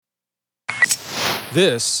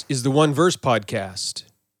This is the One Verse Podcast,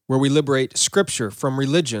 where we liberate Scripture from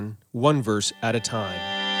religion one verse at a time.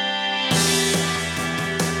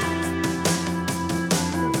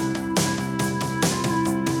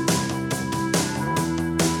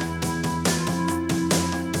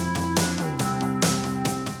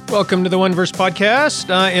 Welcome to the One Verse Podcast.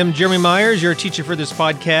 I am Jeremy Myers, your teacher for this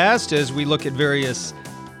podcast, as we look at various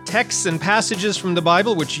texts and passages from the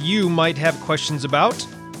Bible which you might have questions about.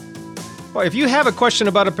 Well, if you have a question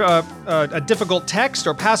about a difficult text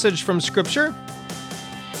or passage from Scripture,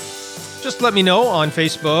 just let me know on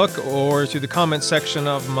Facebook or through the comment section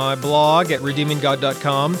of my blog at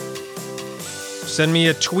redeeminggod.com. Send me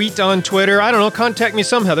a tweet on Twitter. I don't know, contact me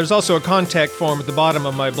somehow. There's also a contact form at the bottom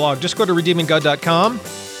of my blog. Just go to redeeminggod.com,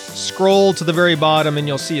 scroll to the very bottom, and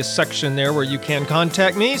you'll see a section there where you can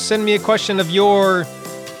contact me. Send me a question of your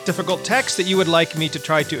difficult text that you would like me to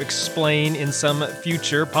try to explain in some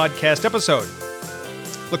future podcast episode.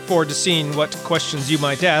 Look forward to seeing what questions you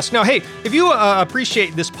might ask. Now, hey, if you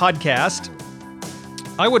appreciate this podcast,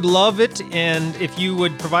 I would love it, and if you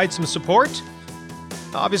would provide some support,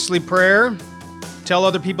 obviously prayer, tell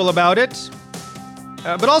other people about it,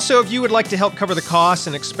 but also if you would like to help cover the costs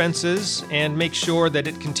and expenses and make sure that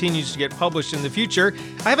it continues to get published in the future,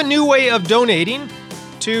 I have a new way of donating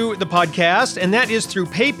to the podcast, and that is through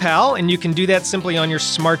PayPal, and you can do that simply on your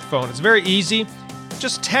smartphone. It's very easy.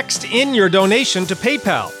 Just text in your donation to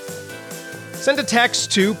PayPal. Send a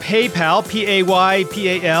text to PayPal,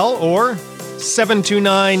 P-A-Y-P-A-L, or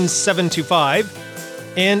 729-725,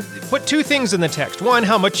 and put two things in the text. One,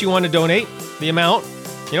 how much you want to donate, the amount.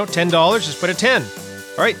 $10, just put a 10.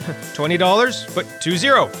 All right, $20, put 20,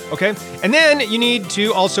 okay? And then you need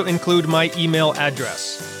to also include my email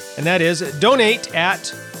address. And that is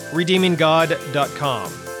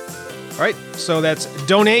donate@redeeminggod.com. All right, so that's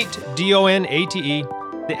donate, D-O-N-A-T-E,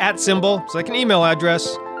 the @ symbol, it's like an email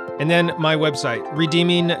address, and then my website,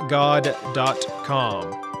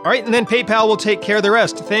 redeeminggod.com. All right, and then PayPal will take care of the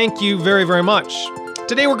rest. Thank you very, very much.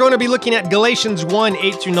 Today we're going to be looking at Galatians 1,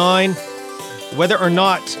 8-9, whether or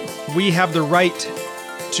not we have the right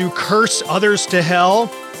to curse others to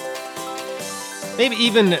hell, maybe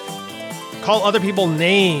even call other people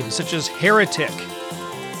names, such as heretic.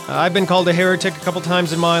 I've been called a heretic a couple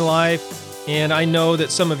times in my life, and I know that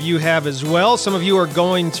some of you have as well. Some of you are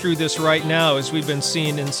going through this right now, as we've been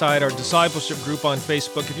seeing inside our discipleship group on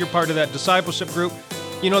Facebook. If you're part of that discipleship group,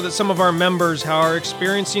 you know that some of our members are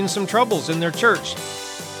experiencing some troubles in their church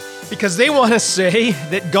because they want to say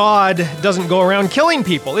that God doesn't go around killing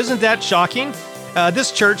people. Isn't that shocking?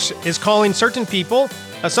 This church is calling certain people,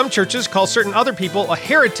 some churches call certain other people a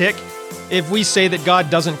heretic if we say that God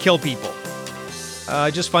doesn't kill people.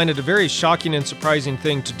 I just find it a very shocking and surprising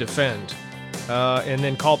thing to defend, and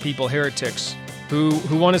then call people heretics who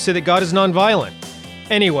want to say that God is nonviolent.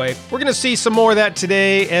 Anyway, we're going to see some more of that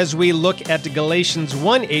today as we look at Galatians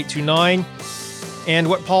 1, 8-9, and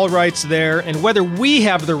what Paul writes there, and whether we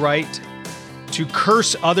have the right to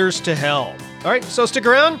curse others to hell. All right, so stick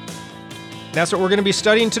around. That's what we're going to be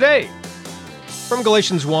studying today from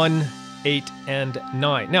Galatians 1, 8 and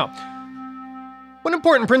 9. Now, one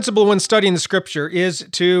important principle when studying the Scripture is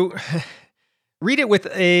to read it with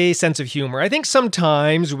a sense of humor. I think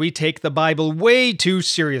sometimes we take the Bible way too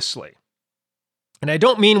seriously. And I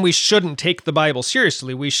don't mean we shouldn't take the Bible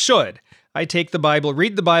seriously. We should. I take the Bible,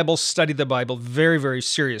 read the Bible, study the Bible very, very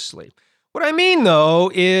seriously. What I mean,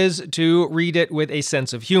 though, is to read it with a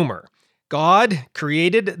sense of humor. God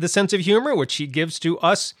created the sense of humor, which He gives to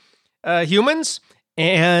us humans.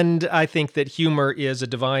 And I think that humor is a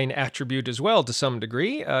divine attribute as well, to some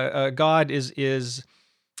degree. God he's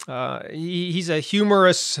a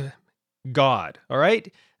humorous God, all right?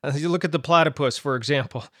 You look at the platypus, for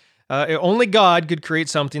example. Only God could create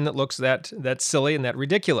something that looks that silly and that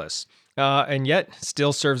ridiculous, and yet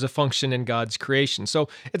still serves a function in God's creation. So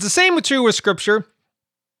it's the same true with Scripture.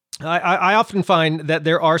 I often find that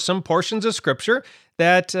there are some portions of Scripture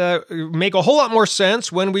that make a whole lot more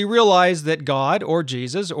sense when we realize that God or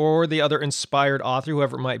Jesus or the other inspired author,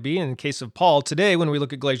 whoever it might be, in the case of Paul today, when we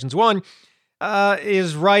look at Galatians 1,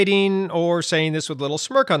 is writing or saying this with a little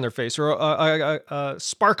smirk on their face or a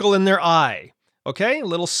sparkle in their eye, okay? A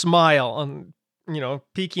little smile on,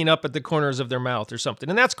 peeking up at the corners of their mouth or something.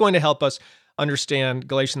 And that's going to help us understand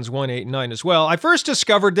Galatians 1, 8, and 9 as well. I first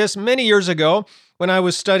discovered this many years ago when I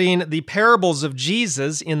was studying the parables of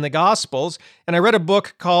Jesus in the Gospels, and I read a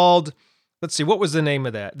book called, what was the name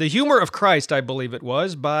of that? The Humor of Christ, I believe it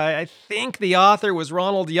was, by, I think the author was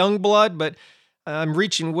Ronald Youngblood, but I'm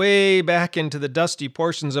reaching way back into the dusty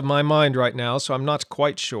portions of my mind right now, so I'm not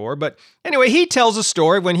quite sure. But anyway, he tells a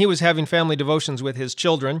story when he was having family devotions with his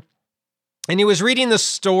children, And he was reading the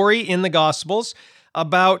story in the Gospels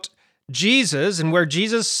about Jesus, and where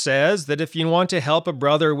Jesus says that if you want to help a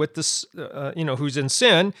brother with this, who's in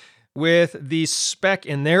sin, with the speck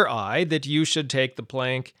in their eye, that you should take the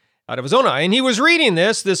plank out of his own eye. And he was reading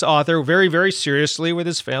this author, very, very seriously with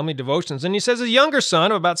his family devotions. And he says his younger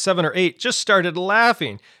son, of about 7 or 8, just started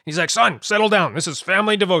laughing. He's like, "Son, settle down. This is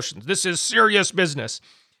family devotions. This is serious business."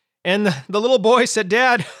 And the little boy said,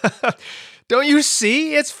 "Dad, don't you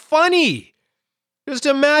see? It's funny." Just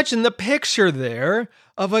imagine the picture there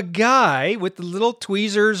of a guy with the little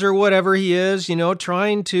tweezers or whatever he is,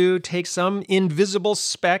 trying to take some invisible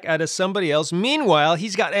speck out of somebody else. Meanwhile,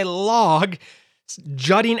 he's got a log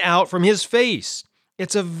jutting out from his face.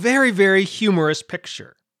 It's a very, very humorous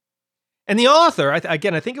picture. And the author,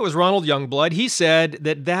 again, I think it was Ronald Youngblood, he said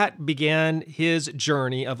that began his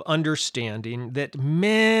journey of understanding that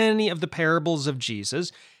many of the parables of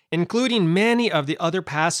Jesus, including many of the other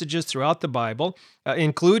passages throughout the Bible,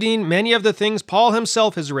 including many of the things Paul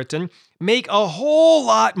himself has written, make a whole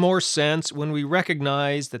lot more sense when we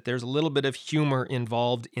recognize that there's a little bit of humor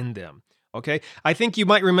involved in them. Okay? I think you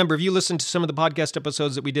might remember, if you listened to some of the podcast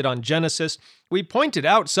episodes that we did on Genesis, we pointed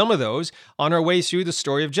out some of those on our way through the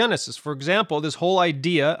story of Genesis. For example, this whole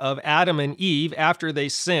idea of Adam and Eve, after they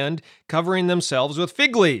sinned, covering themselves with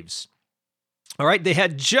fig leaves. All right, they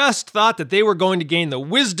had just thought that they were going to gain the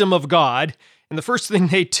wisdom of God, and the first thing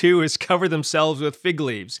they do is cover themselves with fig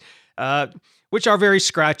leaves, which are very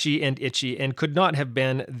scratchy and itchy and could not have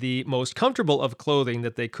been the most comfortable of clothing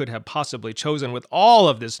that they could have possibly chosen with all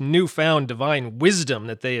of this newfound divine wisdom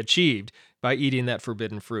that they achieved by eating that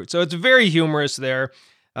forbidden fruit. So it's very humorous there,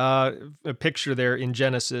 a picture there in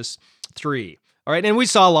Genesis 3. All right, and we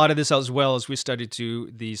saw a lot of this as well as we studied to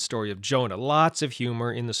the story of Jonah. Lots of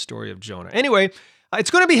humor in the story of Jonah. Anyway, it's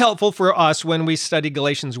going to be helpful for us when we study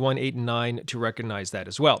Galatians 1, 8, and 9 to recognize that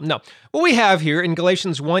as well. Now, what we have here in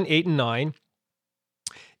Galatians 1, 8, and 9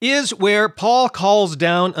 is where Paul calls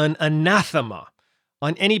down an anathema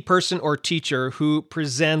on any person or teacher who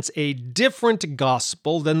presents a different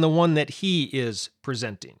gospel than the one that he is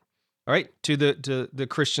presenting, all right, to the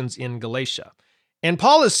Christians in Galatia. And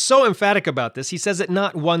Paul is so emphatic about this, he says it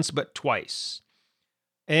not once but twice.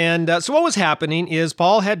 And so what was happening is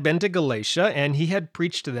Paul had been to Galatia and he had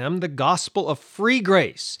preached to them the gospel of free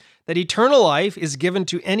grace, that eternal life is given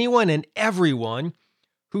to anyone and everyone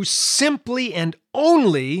who simply and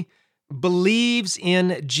only believes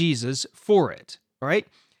in Jesus for it, all right?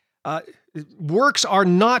 Works are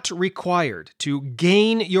not required to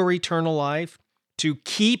gain your eternal life, to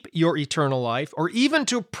keep your eternal life, or even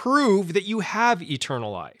to prove that you have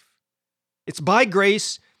eternal life. It's by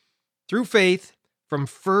grace, through faith, from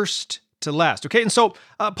first to last. Okay, and so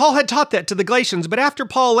Paul had taught that to the Galatians, but after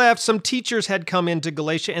Paul left, some teachers had come into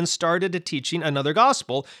Galatia and started teaching another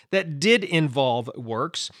gospel that did involve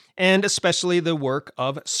works, and especially the work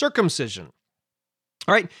of circumcision.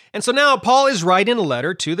 All right, and so now Paul is writing a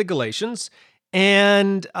letter to the Galatians,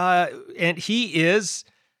 and he is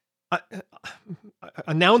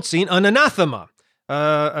announcing an anathema.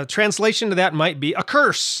 A translation to that might be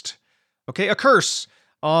accursed. Okay, a curse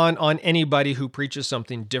on anybody who preaches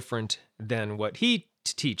something different than what he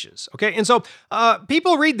teaches. Okay, and so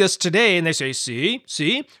people read this today and they say,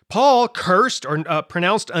 see, Paul cursed or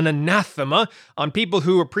pronounced an anathema on people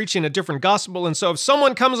who are preaching a different gospel. And so if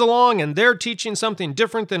someone comes along and they're teaching something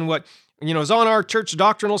different than what is on our church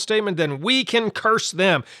doctrinal statement, then we can curse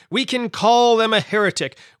them. We can call them a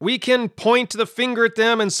heretic. We can point the finger at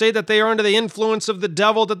them and say that they are under the influence of the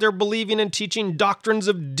devil, that they're believing and teaching doctrines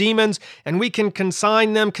of demons, and we can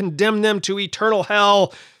condemn them to eternal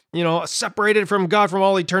hell, separated from God from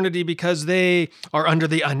all eternity because they are under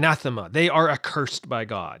the anathema. They are accursed by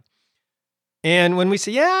God. And when we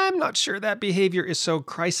say, I'm not sure that behavior is so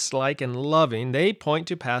Christ-like and loving, they point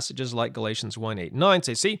to passages like Galatians 1, 8, 9,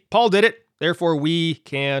 say, see, Paul did it, therefore we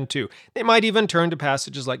can too. They might even turn to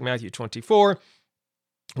passages like Matthew 24,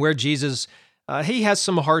 where Jesus, he has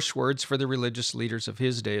some harsh words for the religious leaders of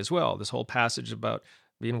his day as well. This whole passage about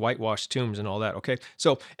being whitewashed tombs and all that, okay?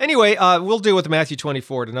 So anyway, we'll deal with Matthew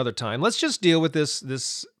 24 at another time. Let's just deal with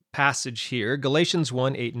this passage here, Galatians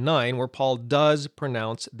 1, 8, and 9, where Paul does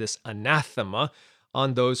pronounce this anathema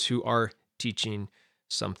on those who are teaching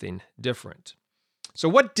something different. So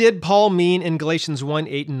what did Paul mean in Galatians 1,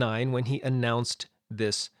 8, and 9 when he announced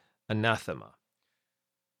this anathema?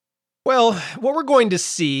 Well, what we're going to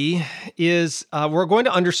see is we're going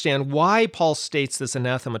to understand why Paul states this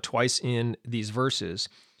anathema twice in these verses,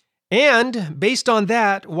 and based on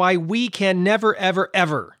that, why we can never, ever,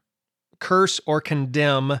 ever curse or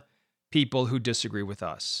condemn people who disagree with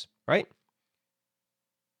us, right?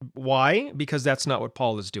 Why? Because that's not what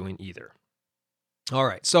Paul is doing either. All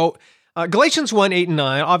right, so Galatians 1, 8, and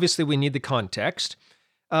 9, obviously we need the context.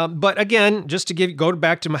 But again, just to go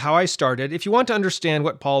back to how I started, if you want to understand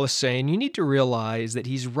what Paul is saying, you need to realize that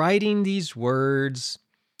he's writing these words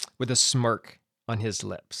with a smirk on his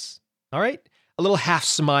lips. All right? A little half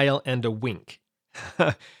smile and a wink.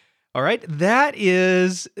 All right? That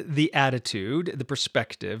is the attitude, the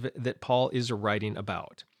perspective that Paul is writing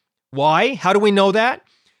about. Why? How do we know that?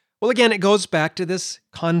 Well, again, it goes back to this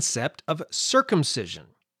concept of circumcision.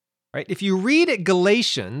 Right? If you read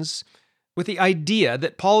Galatians with the idea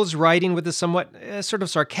that Paul is writing with a somewhat sort of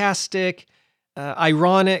sarcastic,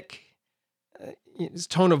 ironic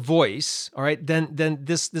tone of voice, all right, then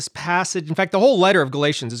this passage, in fact, the whole letter of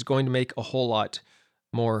Galatians is going to make a whole lot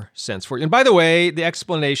more sense for you. And by the way, the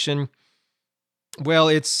explanation, well,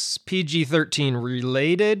 it's PG-13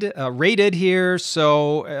 rated here,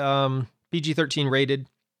 so PG-13 rated.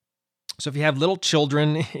 So if you have little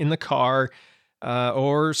children in the car,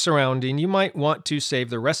 or surrounding, you might want to save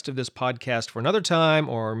the rest of this podcast for another time,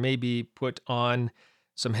 or maybe put on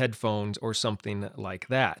some headphones or something like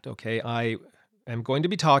that, okay? I am going to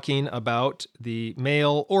be talking about the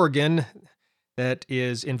male organ that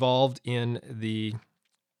is involved in the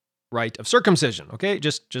rite of circumcision, okay?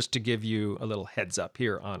 Just to give you a little heads up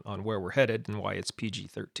here on where we're headed and why it's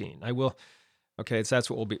PG-13. So that's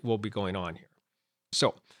what we'll be going on here.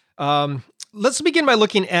 So, let's begin by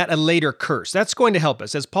looking at a later curse. That's going to help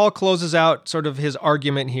us. As Paul closes out sort of his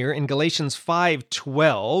argument here in Galatians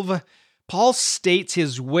 5:12, Paul states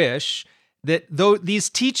his wish that though these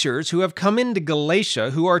teachers who have come into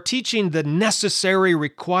Galatia, who are teaching the necessary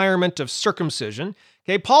requirement of circumcision,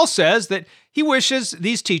 okay, Paul says that he wishes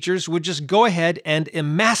these teachers would just go ahead and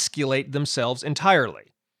emasculate themselves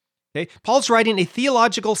entirely. Okay, Paul's writing a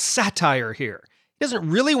theological satire here. He doesn't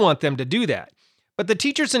really want them to do that. But the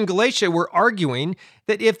teachers in Galatia were arguing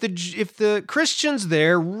that if the Christians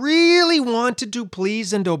there really wanted to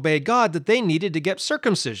please and obey God, that they needed to get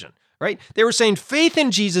circumcision, right? They were saying faith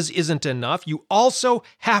in Jesus isn't enough. You also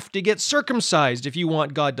have to get circumcised if you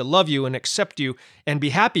want God to love you and accept you and be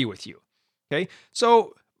happy with you, okay?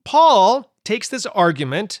 So Paul takes this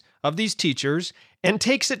argument of these teachers and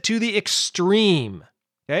takes it to the extreme,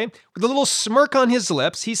 okay? With a little smirk on his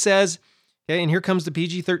lips, he says, okay, and here comes the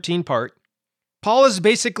PG-13 part, Paul is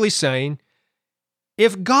basically saying,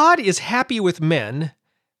 if God is happy with men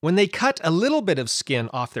when they cut a little bit of skin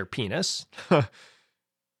off their penis,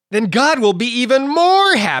 then God will be even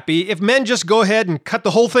more happy if men just go ahead and cut the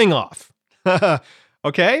whole thing off.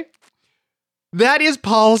 Okay? That is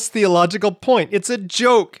Paul's theological point. It's a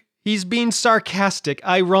joke. He's being sarcastic,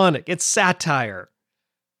 ironic. It's satire.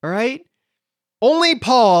 All right? Only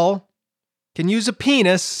Paul can use a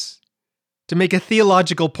penis to make a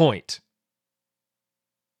theological point.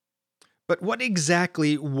 But what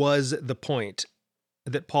exactly was the point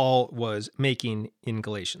that Paul was making in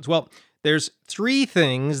Galatians? Well, there's three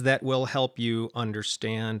things that will help you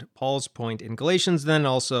understand Paul's point in Galatians, then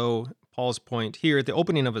also Paul's point here at the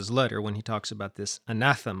opening of his letter when he talks about this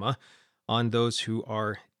anathema on those who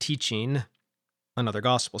are teaching another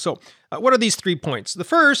gospel. So, what are these 3 points? The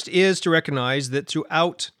first is to recognize that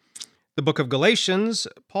throughout the book of Galatians,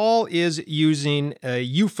 Paul is using a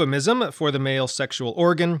euphemism for the male sexual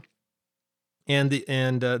organ. And the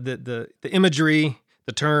imagery,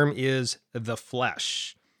 the term is the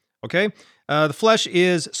flesh. Okay, the flesh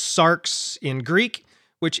is sarx in Greek,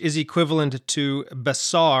 which is equivalent to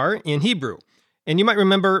basar in Hebrew. And you might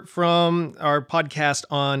remember from our podcast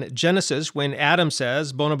on Genesis when Adam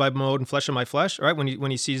says, "Bone of my bone and flesh of my flesh." Right,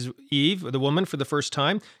 when he sees Eve, the woman, for the first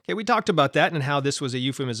time. Okay, we talked about that and how this was a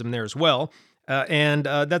euphemism there as well.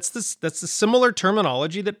 That's the similar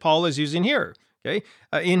terminology that Paul is using here. Okay,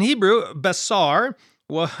 in Hebrew, basar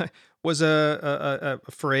was a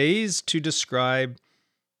phrase to describe.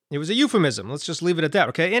 It was a euphemism. Let's just leave it at that.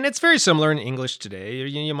 Okay, and it's very similar in English today.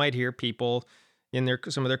 You might hear people in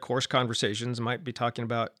some of their coarse conversations might be talking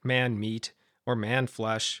about man meat or man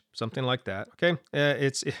flesh, something like that. Okay,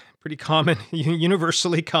 it's pretty common,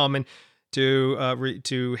 universally common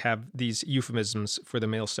to have these euphemisms for the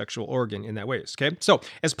male sexual organ in that way. Okay, so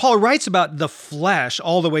as Paul writes about the flesh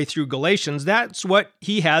all the way through Galatians, that's what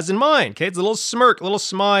he has in mind. Okay, it's a little smirk, a little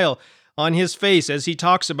smile on his face as he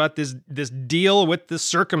talks about this deal with the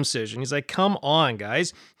circumcision. He's like, "Come on,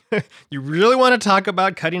 guys." You really want to talk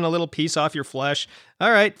about cutting a little piece off your flesh?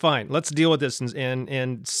 All right, fine. Let's deal with this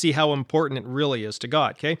and see how important it really is to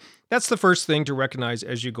God, okay? That's the first thing to recognize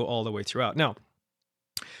as you go all the way throughout. Now,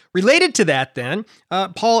 related to that then,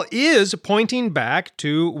 Paul is pointing back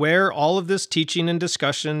to where all of this teaching and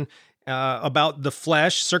discussion about the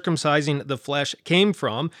flesh, circumcising the flesh came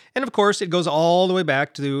from. And of course, it goes all the way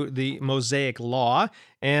back to the Mosaic law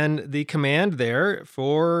and the command there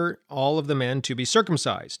for all of the men to be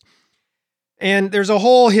circumcised. And there's a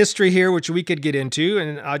whole history here which we could get into,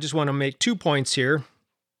 and I just want to make 2 points here.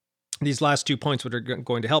 These last 2 points that are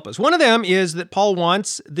going to help us. One of them is that Paul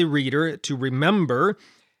wants the reader to remember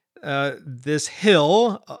this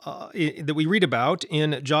hill that we read about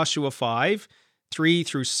in Joshua 5, 3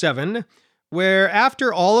 through 7, where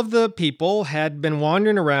after all of the people had been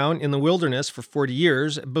wandering around in the wilderness for 40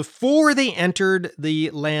 years, before they entered the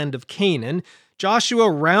land of Canaan,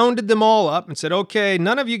 Joshua rounded them all up and said, okay,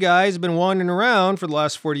 none of you guys have been wandering around for the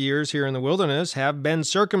last 40 years here in the wilderness have been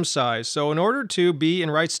circumcised. So in order to be in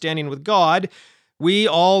right standing with God, we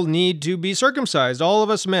all need to be circumcised. All of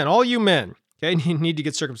us men, all you men, okay, need to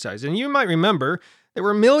get circumcised. And you might remember there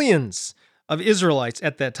were millions of Israelites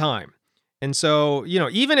at that time. And so,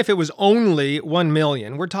 even if it was only 1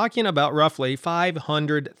 million, we're talking about roughly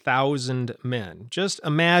 500,000 men. Just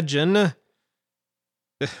imagine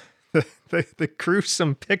the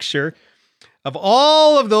gruesome picture of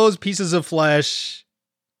all of those pieces of flesh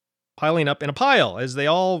piling up in a pile as they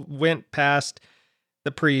all went past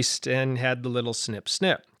the priest and had the little snip,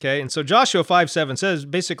 snip. Okay, and so Joshua 5:7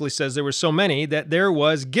 basically says there were so many that there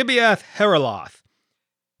was Gibeath Heraloth,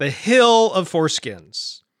 the hill of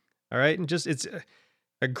foreskins. All right, and it's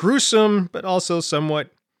a gruesome, but also somewhat,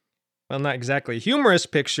 well, not exactly a humorous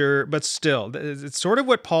picture, but still, it's sort of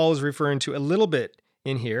what Paul is referring to a little bit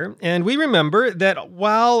in here. And we remember that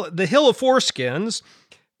while the hill of foreskins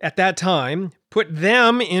at that time put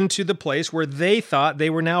them into the place where they thought they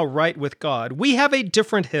were now right with God, we have a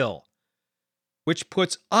different hill, which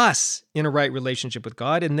puts us in a right relationship with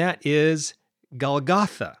God, and that is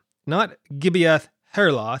Golgotha, not Gibeath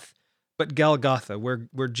Heraloth, but Golgotha,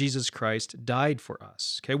 where Jesus Christ died for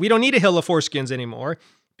us. Okay, we don't need a hill of foreskins anymore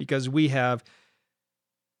because we have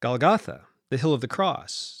Golgotha, the hill of the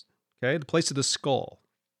cross, okay, the place of the skull,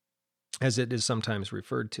 as it is sometimes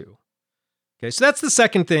referred to. Okay, so that's the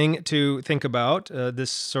second thing to think about,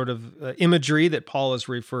 this sort of imagery that Paul is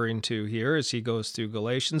referring to here as he goes through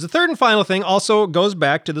Galatians. The third and final thing also goes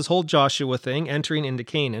back to this whole Joshua thing, entering into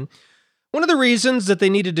Canaan. One of the reasons that they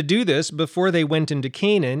needed to do this before they went into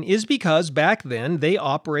Canaan is because back then they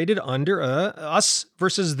operated under a us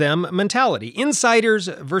versus them mentality, insiders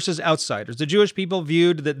versus outsiders. The Jewish people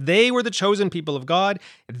viewed that they were the chosen people of God,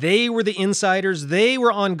 they were the insiders, they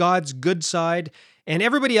were on God's good side, and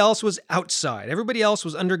everybody else was outside. Everybody else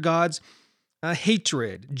was under God's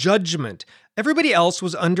hatred, judgment. Everybody else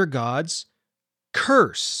was under God's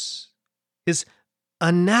curse, his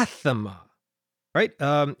anathema. Right?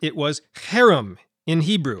 It was herem in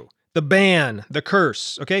Hebrew, the ban, the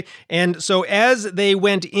curse, okay? And so as they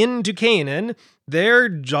went into Canaan, their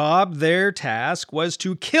job, their task was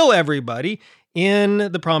to kill everybody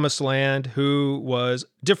in the promised land who was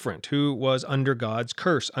different, who was under God's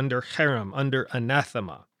curse, under herem, under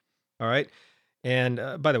anathema, all right? And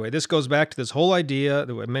by the way, this goes back to this whole idea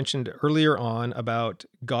that I mentioned earlier on about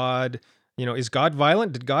God. Is God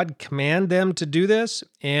violent? Did God command them to do this?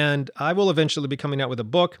 And I will eventually be coming out with a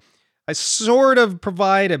book. I sort of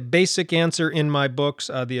provide a basic answer in my books,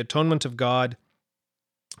 The Atonement of God,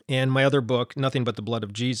 and my other book, Nothing But the Blood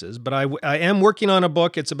of Jesus. But I am working on a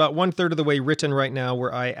book. It's about 1/3 of the way written right now,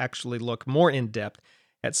 where I actually look more in depth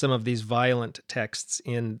at some of these violent texts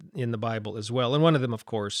in the Bible as well. And one of them, of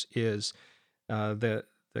course, is the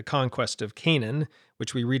conquest of Canaan,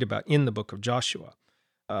 which we read about in the book of Joshua.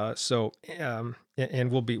 And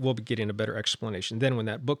we'll be getting a better explanation then when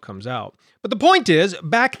that book comes out. But the point is,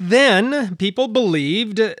 back then, people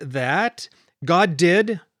believed that God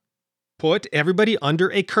did put everybody under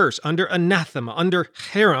a curse, under anathema, under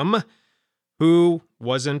herem, who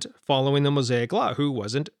wasn't following the Mosaic law, who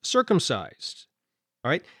wasn't circumcised.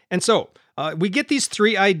 All right? And so we get these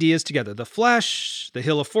three ideas together: the flesh, the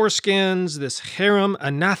hill of foreskins, this herem,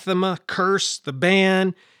 anathema, curse, the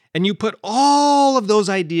ban. And you put all of those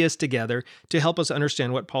ideas together to help us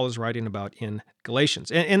understand what Paul is writing about in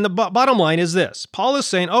Galatians. And the bottom line is this. Paul is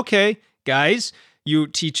saying, okay, guys, you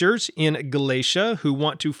teachers in Galatia who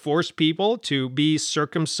want to force people to be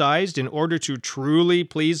circumcised in order to truly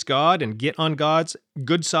please God and get on God's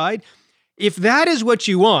good side, if that is what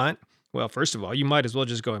you want, well, first of all, you might as well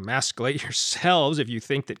just go emasculate yourselves if you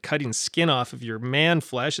think that cutting skin off of your man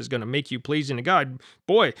flesh is going to make you pleasing to God.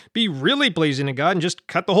 Boy, be really pleasing to God and just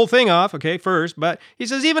cut the whole thing off, okay, first. But he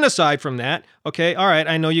says, even aside from that, okay, all right,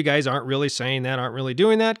 I know you guys aren't really saying that, aren't really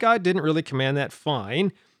doing that. God didn't really command that,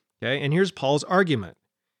 fine. Okay, and here's Paul's argument.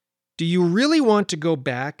 Do you really want to go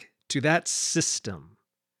back to that system,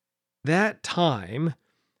 that time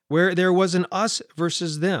where there was an us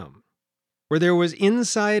versus them, where there was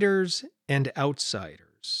insiders and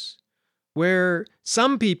outsiders, where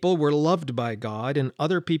some people were loved by God and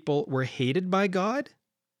other people were hated by God.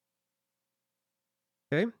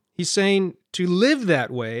 Okay? He's saying to live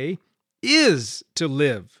that way is to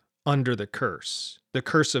live under the curse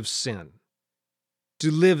of sin,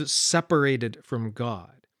 to live separated from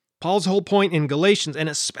God. Paul's whole point in Galatians, and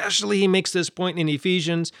especially he makes this point in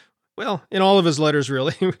Ephesians, well, in all of his letters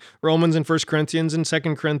really, Romans and 1 Corinthians and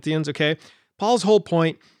 2 Corinthians, okay? Paul's whole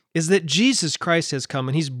point is that Jesus Christ has come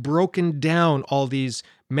and he's broken down all these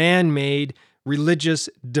man-made, religious,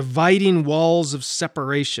 dividing walls of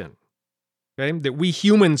separation, okay, that we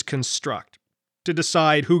humans construct to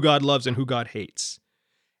decide who God loves and who God hates.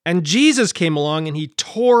 And Jesus came along and he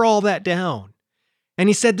tore all that down. And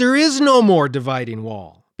he said there is no more dividing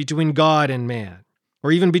wall between God and man,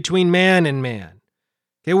 or even between man and man.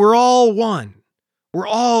 Okay, we're all one. We're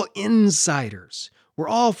all insiders. We're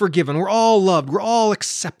all forgiven. We're all loved. We're all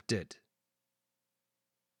accepted,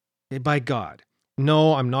 okay, by God.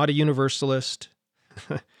 No, I'm not a universalist.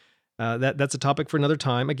 That's a topic for another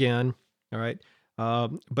time again, all right?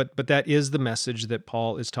 But that is the message that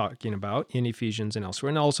Paul is talking about in Ephesians and elsewhere,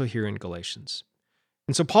 and also here in Galatians.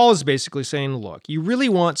 And so Paul is basically saying, look, you really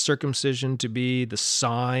want circumcision to be the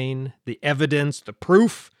sign, the evidence, the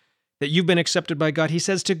proof that you've been accepted by God. He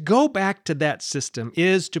says to go back to that system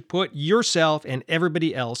is to put yourself and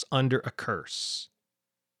everybody else under a curse,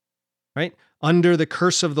 right? Under the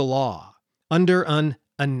curse of the law, under an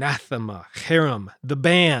anathema, cherem, the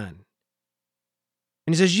ban.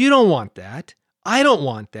 And he says, you don't want that. I don't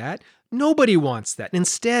want that. Nobody wants that.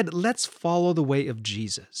 Instead, let's follow the way of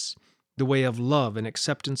Jesus, the way of love and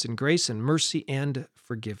acceptance and grace and mercy and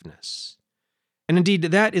forgiveness. And indeed,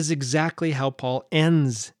 that is exactly how Paul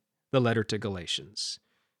ends the letter to Galatians.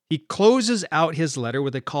 He closes out his letter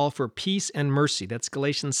with a call for peace and mercy. That's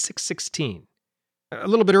Galatians 6:16. A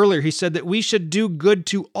little bit earlier, he said that we should do good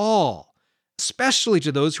to all, especially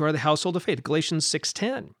to those who are the household of faith. Galatians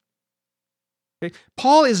 6:10. Okay?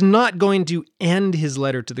 Paul is not going to end his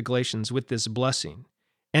letter to the Galatians with this blessing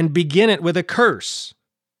and begin it with a curse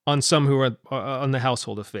on some who are on the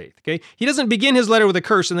household of faith. Okay? He doesn't begin his letter with a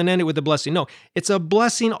curse and then end it with a blessing. No, it's a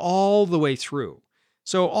blessing all the way through.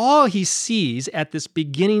 So all he sees at this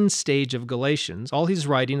beginning stage of Galatians, all he's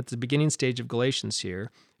writing at the beginning stage of Galatians here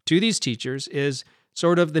to these teachers is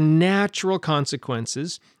sort of the natural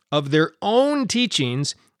consequences of their own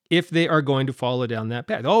teachings if they are going to follow down that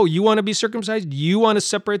path. Oh, you want to be circumcised? You want to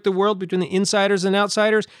separate the world between the insiders and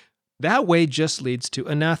outsiders? That way just leads to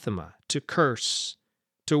anathema, to curse,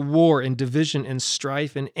 to war and division and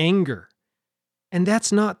strife and anger. And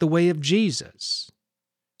that's not the way of Jesus.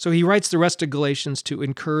 So he writes the rest of Galatians to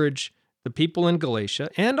encourage the people in Galatia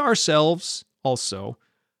and ourselves also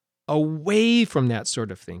away from that sort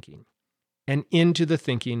of thinking and into the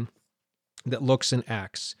thinking that looks and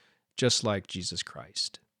acts just like Jesus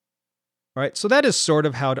Christ. All right, so that is sort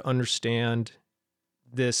of how to understand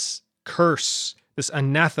this curse, this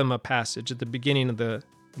anathema passage at the beginning of the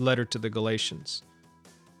letter to the Galatians.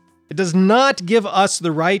 It does not give us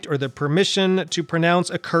the right or the permission to pronounce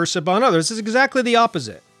a curse upon others. This is exactly the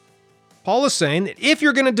opposite. Paul is saying that if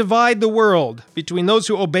you're going to divide the world between those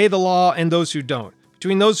who obey the law and those who don't,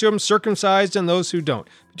 between those who are circumcised and those who don't,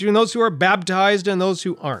 between those who are baptized and those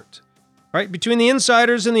who aren't, right? Between the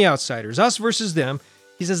insiders and the outsiders, us versus them,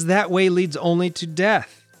 he says that way leads only to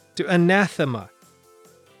death, to anathema,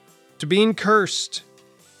 to being cursed.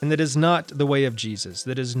 And that is not the way of Jesus.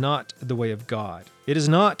 That is not the way of God. It is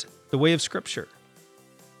not the way of Scripture.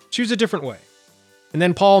 Choose a different way. And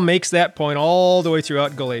then Paul makes that point all the way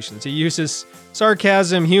throughout Galatians. He uses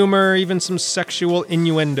sarcasm, humor, even some sexual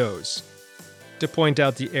innuendos to point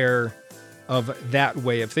out the error of that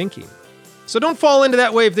way of thinking. So don't fall into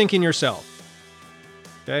that way of thinking yourself.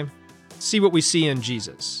 Okay? See what we see in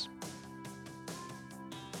Jesus.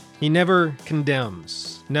 He never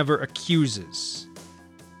condemns, never accuses.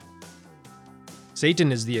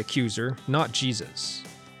 Satan is the accuser, not Jesus.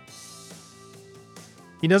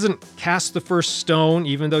 He doesn't cast the first stone,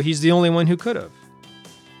 even though he's the only one who could have.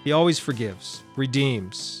 He always forgives,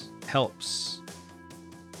 redeems, helps,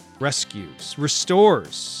 rescues,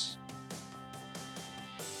 restores.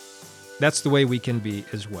 That's the way we can be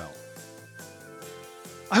as well.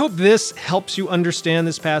 I hope this helps you understand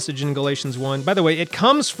this passage in Galatians 1. By the way, it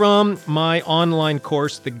comes from my online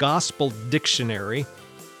course, The Gospel Dictionary.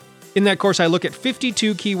 In that course, I look at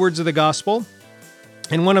 52 keywords of the gospel,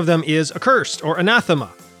 and one of them is accursed or anathema.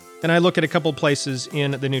 And I look at a couple places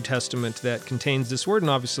in the New Testament that contains this word, and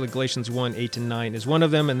obviously Galatians 1, 8 and 9 is one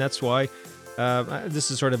of them, and that's why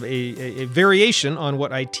This is sort of a variation on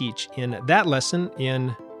what I teach in that lesson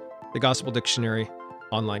in the Gospel Dictionary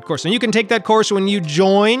online course. And you can take that course when you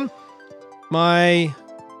join my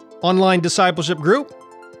online discipleship group.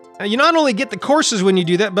 You not only get the courses when you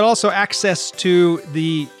do that, but also access to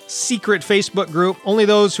the secret Facebook group. Only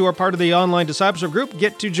those who are part of the online discipleship group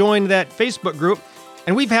get to join that Facebook group.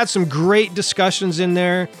 And we've had some great discussions in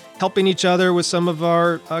there, helping each other with some of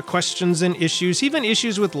our questions and issues, even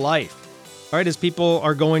issues with life. All right, as people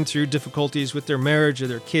are going through difficulties with their marriage or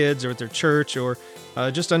their kids or with their church or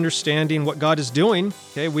just understanding what God is doing,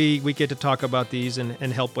 okay, we get to talk about these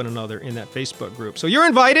and help one another in that Facebook group. So you're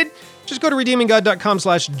invited. Just go to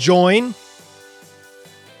redeeminggod.com/join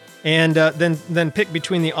and then pick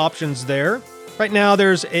between the options there. Right now,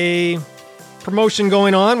 there's a promotion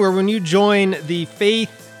going on where when you join the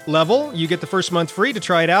faith level, you get the first month free to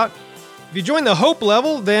try it out. If you join the hope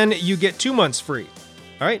level, then you get 2 months free.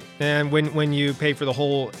 All right, and when you pay for the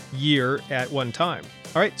whole year at one time.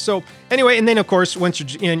 All right, so anyway, and then of course, once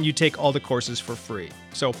you're in, you take all the courses for free.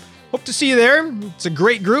 So hope to see you there. It's a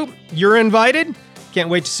great group. You're invited. Can't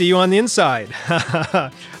wait to see you on the inside.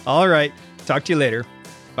 All right, talk to you later.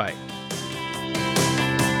 Bye.